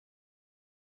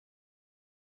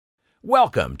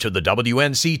Welcome to the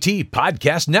WNCT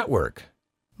Podcast Network.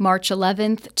 March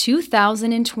 11th,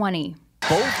 2020.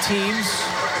 Both teams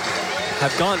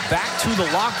have gone back to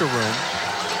the locker room.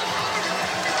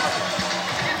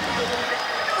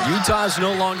 Utah's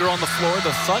no longer on the floor.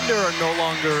 The Thunder are no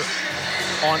longer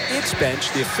on its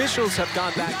bench. The officials have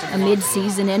gone back to the A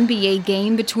mid-season NBA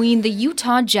game between the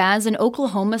Utah Jazz and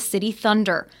Oklahoma City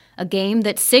Thunder. A game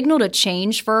that signaled a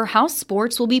change for how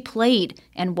sports will be played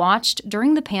and watched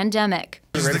during the pandemic.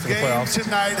 The game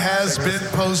tonight has been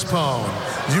postponed.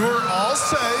 You are all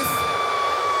safe.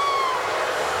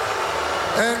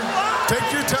 And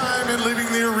take your time in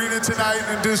leaving the arena tonight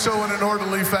and do so in an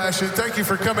orderly fashion. Thank you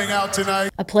for coming out tonight.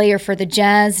 A player for the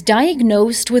Jazz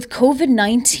diagnosed with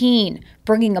COVID-19,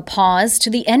 bringing a pause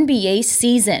to the NBA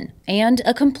season and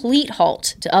a complete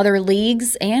halt to other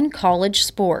leagues and college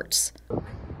sports.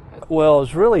 Well,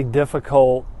 it's really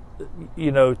difficult,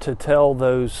 to tell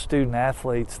those student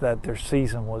athletes that their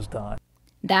season was done.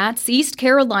 That's East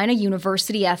Carolina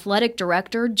University Athletic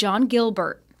Director John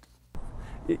Gilbert.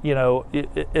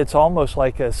 It's almost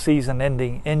like a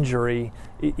season-ending injury,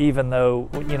 even though,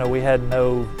 we had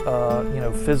no,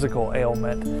 physical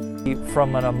ailment.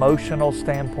 From an emotional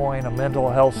standpoint, a mental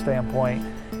health standpoint,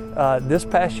 this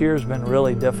past year has been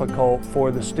really difficult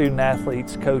for the student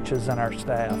athletes, coaches, and our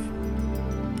staff.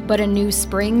 But a new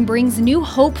spring brings new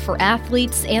hope for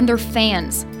athletes and their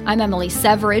fans. I'm Emily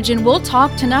Severidge, and we'll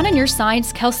talk to Not On Your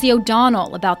Side's Kelsey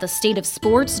O'Donnell about the state of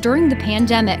sports during the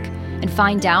pandemic and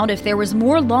find out if there was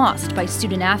more lost by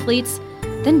student athletes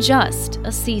than just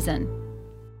a season.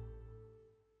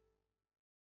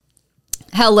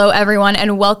 Hello, everyone,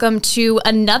 and welcome to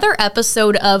another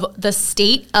episode of The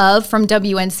State of from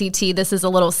WNCT. This is a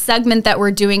little segment that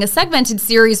we're doing, a segmented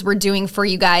series we're doing for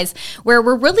you guys, where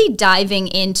we're really diving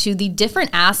into the different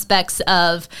aspects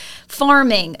of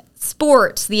farming,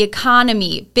 sports, the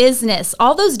economy, business,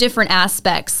 all those different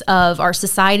aspects of our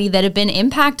society that have been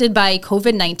impacted by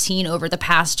COVID-19 over the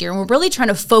past year. And we're really trying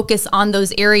to focus on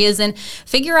those areas and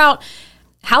figure out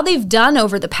how they've done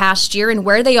over the past year and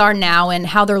where they are now and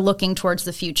how they're looking towards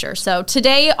the future. So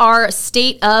today our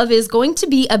State of is going to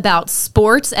be about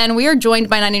sports, and we are joined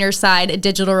by Not On Your Side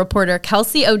digital reporter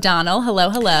Kelsey O'Donnell.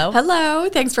 Hello, hello. Hello,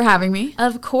 thanks for having me.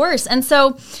 Of course. And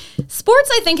so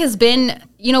sports, I think, has been,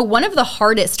 one of the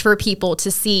hardest for people to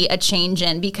see a change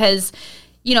in because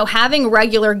having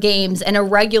regular games and a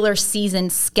regular season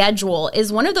schedule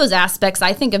is one of those aspects,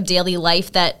 I think, of daily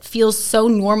life that feels so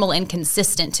normal and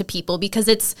consistent to people because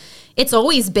it's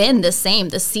always been the same.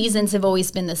 The seasons have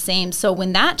always been the same. So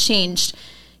when that changed,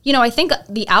 I think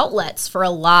the outlets for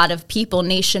a lot of people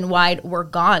nationwide were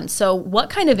gone. So what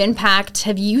kind of impact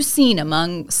have you seen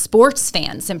among sports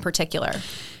fans in particular?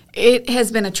 It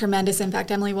has been a tremendous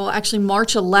impact, Emily. Well, actually,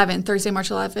 Thursday, March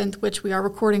 11th, which we are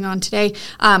recording on today,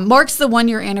 marks the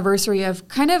one-year anniversary of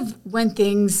kind of when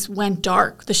things went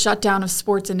dark, the shutdown of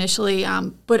sports initially.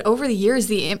 But over the years,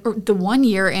 the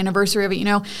one-year anniversary of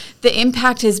it, the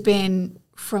impact has been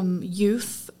from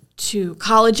youth to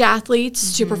college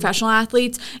athletes, to professional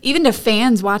athletes, even to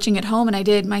fans watching at home. And I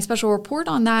did my special report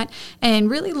on that and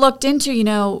really looked into,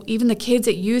 even the kids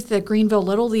at youth at Greenville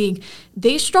Little League,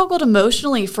 they struggled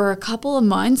emotionally for a couple of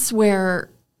months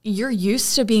where you're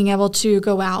used to being able to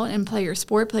go out and play your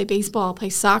sport, play baseball,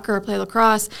 play soccer, play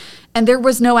lacrosse, and there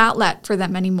was no outlet for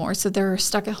them anymore. So they're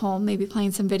stuck at home, maybe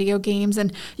playing some video games,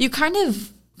 and you kind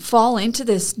of fall into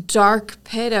this dark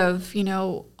pit of,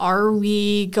 are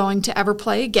we going to ever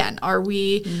play again? Are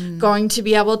we going to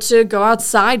be able to go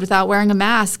outside without wearing a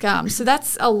mask? So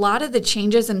that's a lot of the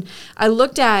changes. And I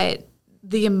looked at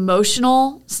the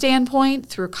emotional standpoint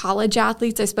through college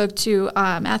athletes. I spoke to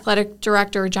athletic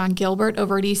director John Gilbert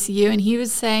over at ECU, and he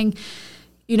was saying,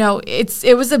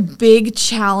 it was a big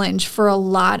challenge for a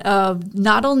lot of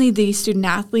not only the student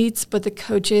athletes, but the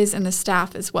coaches and the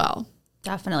staff as well.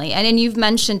 Definitely. And you've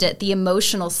mentioned it, the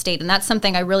emotional state. And that's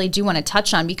something I really do want to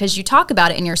touch on because you talk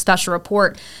about it in your special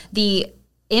report, the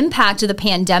impact of the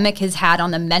pandemic has had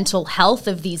on the mental health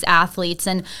of these athletes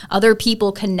and other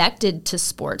people connected to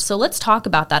sports. So let's talk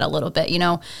about that a little bit.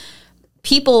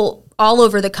 People all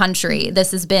over the country, this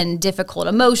has been difficult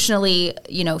emotionally,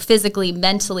 physically,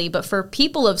 mentally. But for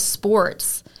people of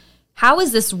sports, how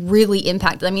is this really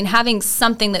impacted? I mean, having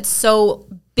something that's so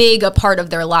big a part of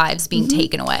their lives being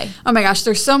taken away. Oh my gosh,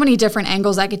 there's so many different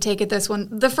angles I could take at this one.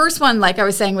 The first one, like I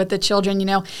was saying with the children,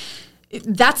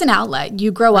 that's an outlet.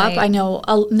 You grow up, I know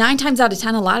 9 times out of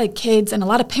 10, a lot of kids and a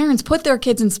lot of parents put their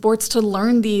kids in sports to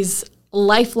learn these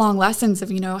lifelong lessons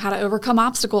of, how to overcome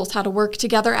obstacles, how to work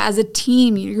together as a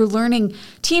team. You're learning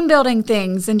team building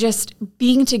things and just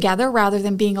being together rather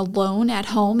than being alone at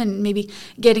home, and maybe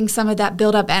getting some of that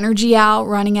build up energy out,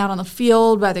 running out on the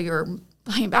field, whether you're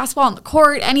playing basketball on the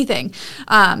court, anything.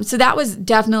 So that was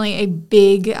definitely a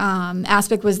big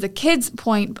aspect, was the kids'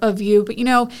 point of view. But,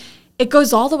 it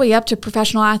goes all the way up to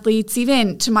professional athletes,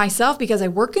 even to myself, because I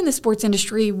work in the sports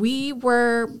industry. We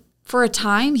were, for a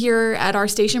time here at our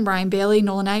station, Brian Bailey,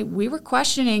 Noel and I, we were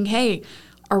questioning, hey,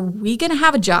 are we going to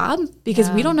have a job?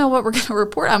 Because we don't know what we're going to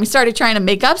report on. We started trying to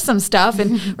make up some stuff,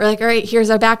 and we're like, all right,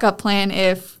 here's our backup plan.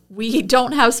 If we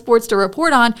don't have sports to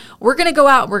report on, we're going to go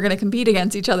out, we're going to compete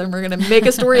against each other, and we're going to make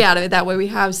a story out of it. That way we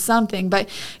have something. But,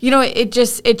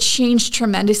 it changed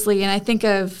tremendously. And I think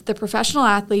of the professional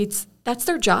athletes, that's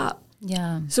their job.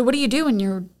 Yeah. So what do you do when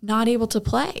you're not able to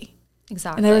play?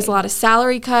 Exactly. And there was a lot of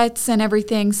salary cuts and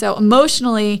everything. So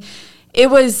emotionally, it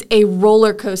was a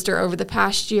roller coaster over the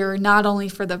past year, not only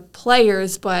for the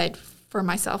players, but for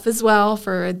myself as well,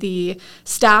 for the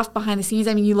staff behind the scenes.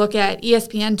 I mean, you look at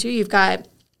ESPN too, you've got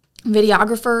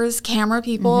videographers, camera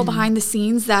people behind the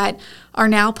scenes that are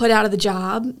now put out of the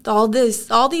job. All these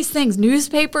things,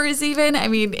 newspapers even. I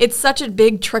mean, it's such a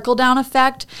big trickle-down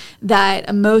effect that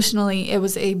emotionally it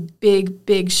was a big,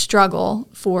 big struggle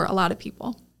for a lot of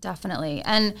people. Definitely.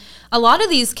 And a lot of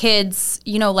these kids,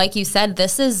 like you said,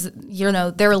 this is,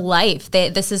 their life.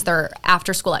 This is their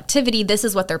after school activity. This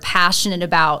is what they're passionate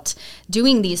about,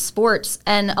 doing these sports.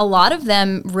 And a lot of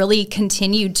them really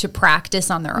continued to practice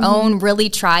on their own,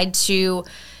 really tried to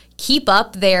keep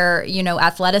up their,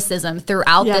 athleticism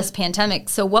throughout this pandemic.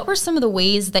 So what were some of the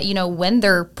ways that, when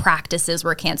their practices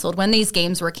were canceled, when these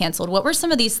games were canceled, what were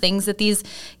some of these things that these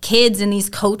kids and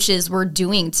these coaches were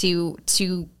doing to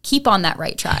keep on that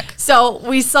right track? So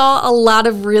we saw a lot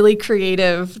of really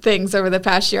creative things over the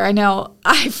past year. I know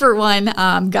I, for one,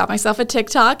 got myself a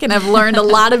TikTok, and I've learned a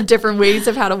lot of different ways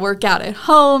of how to work out at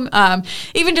home.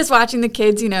 Even just watching the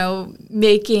kids,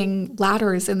 making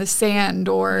ladders in the sand,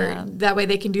 or that way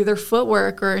they can do their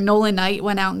footwork. Or Nolan Knight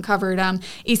went out and covered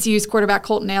ECU's quarterback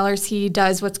Colton Nailers. He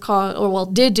does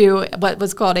did do what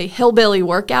was called a hillbilly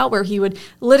workout, where he would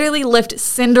literally lift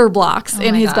cinder blocks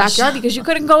in his backyard, because you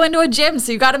couldn't go into a gym.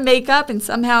 So you got to make up and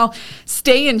somehow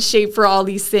stay in shape for all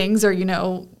these things. Or,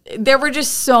 there were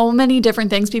just so many different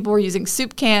things. People were using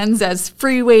soup cans as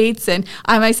free weights, and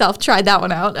I myself tried that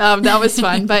one out. That was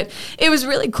fun. But it was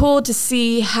really cool to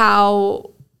see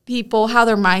how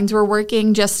their minds were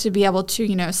working, just to be able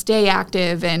to, stay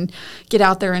active and get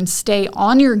out there and stay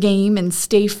on your game and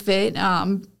stay fit.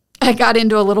 I got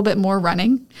into a little bit more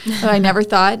running that I never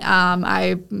thought.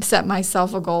 I set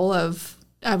myself a goal of,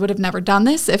 I would have never done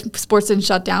this if sports didn't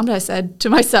shut down, but I said to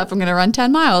myself, I'm going to run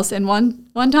 10 miles in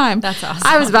one time. That's awesome.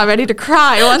 I was about ready to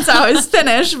cry once I was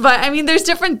finished. But I mean, there's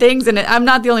different things, and I'm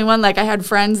not the only one. Like, I had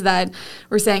friends that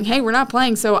were saying, hey, we're not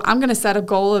playing, so I'm going to set a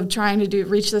goal of trying to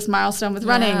reach this milestone with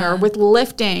running or with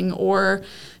lifting or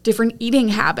different eating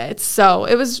habits. So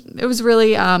it was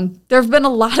really, there have been a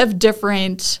lot of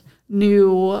different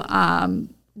new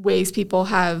ways people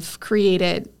have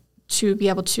created to be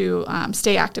able to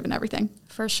stay active and everything.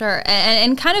 For sure.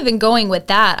 And kind of in going with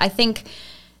that, I think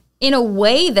in a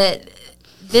way that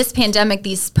this pandemic,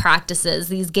 these practices,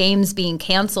 these games being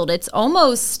canceled, it's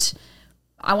almost,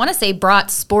 I want to say,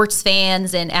 brought sports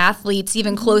fans and athletes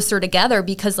even closer together,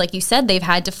 because like you said, they've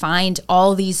had to find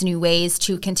all these new ways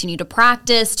to continue to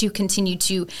practice, to continue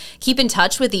to keep in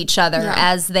touch with each other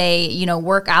as they,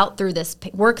 work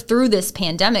through this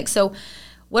pandemic. So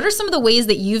what are some of the ways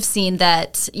that you've seen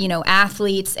that,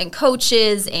 athletes and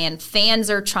coaches and fans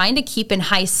are trying to keep in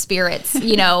high spirits,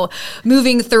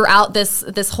 moving throughout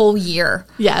this whole year?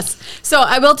 Yes. So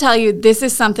I will tell you, this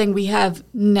is something we have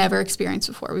never experienced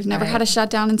before. We've never had a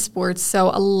shutdown in sports. So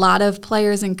a lot of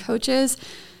players and coaches,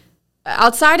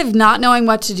 outside of not knowing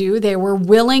what to do, they were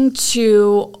willing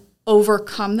to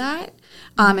overcome that.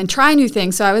 And try new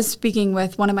things. So I was speaking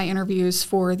with one of my interviews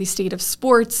for the State of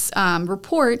Sports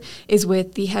report is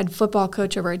with the head football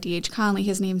coach over at D.H. Conley.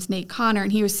 His name's Nate Connor.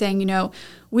 And he was saying,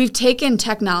 we've taken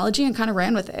technology and kind of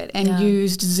ran with it and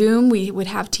used Zoom. We would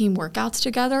have team workouts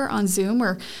together on Zoom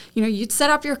where, you'd set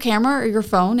up your camera or your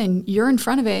phone and you're in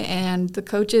front of it, and the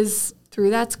coaches through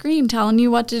that screen telling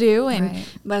you what to do, and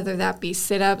whether that be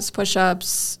sit-ups,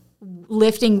 push-ups,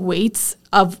 lifting weights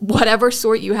of whatever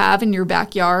sort you have in your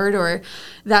backyard or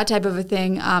that type of a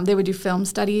thing. They would do film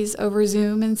studies over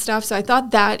Zoom and stuff. So I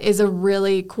thought that is a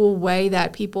really cool way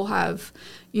that people have,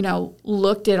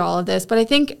 looked at all of this. But I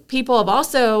think people have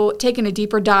also taken a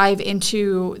deeper dive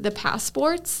into the past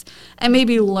sports and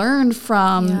maybe learned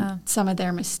from some of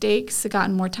their mistakes,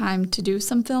 gotten more time to do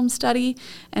some film study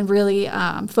and really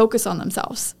focus on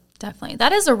themselves. Definitely.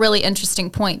 That is a really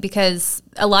interesting point because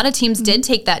a lot of teams did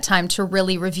take that time to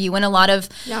really review, and a lot of,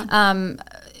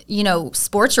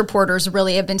 sports reporters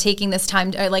really have been taking this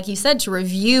time, like you said, to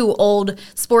review old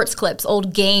sports clips,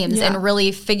 old games, and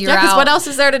really figure out. Because what else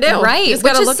is there to do? Right.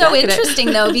 Which is so interesting,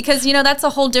 though, because, that's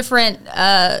a whole different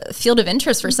field of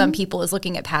interest for some people, is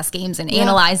looking at past games and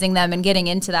analyzing them and getting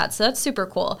into that. So that's super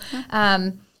cool.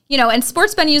 And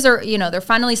sports venues are, they're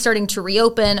finally starting to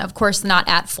reopen, of course, not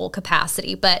at full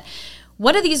capacity. But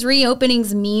what do these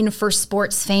reopenings mean for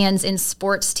sports fans and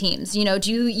sports teams? Do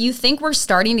you think we're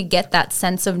starting to get that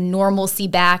sense of normalcy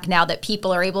back now that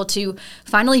people are able to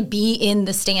finally be in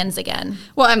the stands again?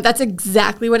 Well, that's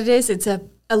exactly what it is. It's a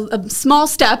small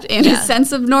step in a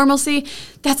sense of normalcy.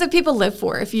 That's what people live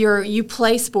for. If you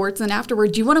play sports and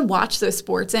afterward you want to watch those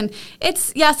sports, and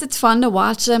it's fun to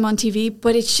watch them on TV,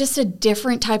 but it's just a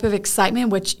different type of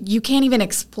excitement which you can't even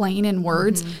explain in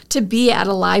words. To be at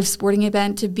a live sporting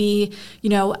event, to be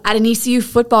at an ECU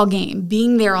football game,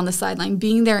 being there on the sideline,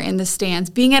 being there in the stands,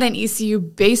 being at an ECU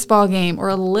baseball game or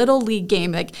a little league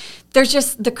game, like there's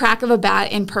just the crack of a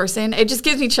bat in person. It just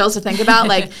gives me chills to think about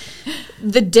like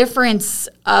the difference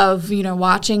of,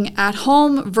 watching at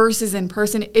home versus in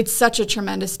person. It's such a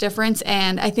tremendous difference.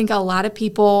 And I think a lot of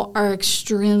people are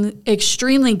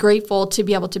extremely grateful to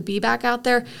be able to be back out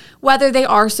there, whether they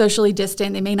are socially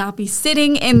distant. They may not be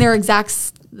sitting in their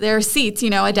seats,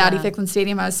 at Dowdy Ficklen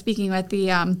Stadium. I was speaking with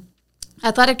the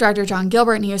athletic director, John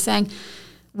Gilbert, and he was saying,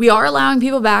 we are allowing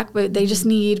people back, but they just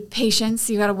need patience.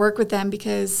 You got to work with them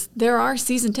because there are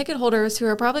season ticket holders who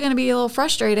are probably going to be a little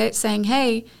frustrated saying,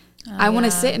 hey, I want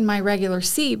to sit in my regular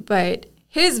seat. But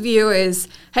his view is,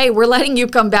 hey, we're letting you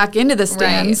come back into the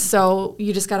stands, so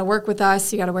you just got to work with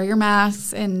us. You got to wear your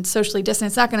masks and socially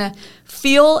distance. It's not going to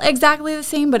feel exactly the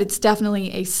same, but it's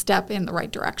definitely a step in the right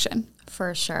direction.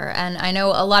 For sure. And I know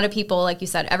a lot of people, like you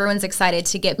said, everyone's excited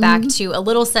to get back to a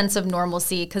little sense of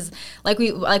normalcy because like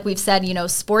we've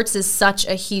said, sports is such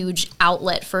a huge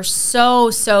outlet for so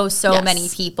many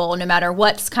people, no matter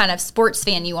what kind of sports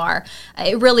fan you are.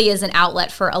 It really is an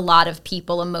outlet for a lot of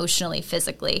people emotionally,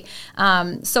 physically.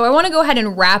 So I want to go ahead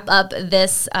and wrap up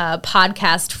this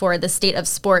podcast for the state of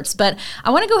sports, but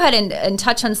I want to go ahead and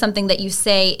touch on something that you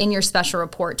say in your special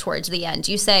report towards the end.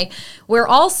 You say, we're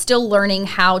all still learning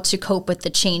how to cope with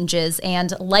the changes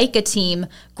and, like a team,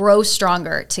 grow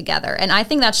stronger together. And I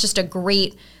think that's just a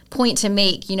great point to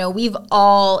make.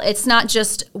 It's not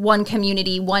just one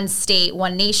community, one state,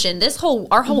 one nation.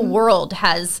 Our whole world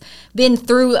has been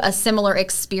through a similar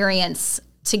experience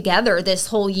together this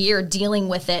whole year, dealing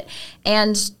with it.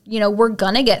 And, we're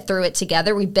going to get through it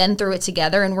together. We've been through it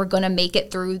together, and we're going to make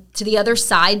it through to the other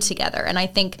side together. And I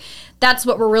think that's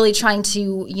what we're really trying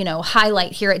to,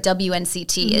 highlight here at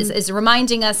WNCT is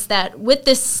reminding us that with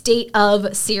this State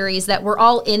of series that we're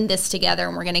all in this together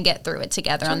and we're going to get through it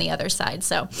together on the other side.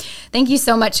 So thank you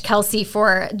so much, Kelsey,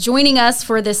 for joining us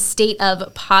for this State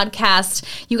of podcast.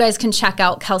 You guys can check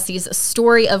out Kelsey's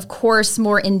story, of course,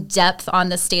 more in depth on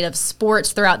the state of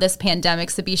sports throughout this pandemic.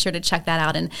 So be sure to check that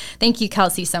out. And thank you,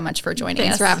 Kelsey, so much for joining us.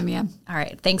 Thanks for having me. All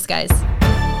right. Thanks, guys.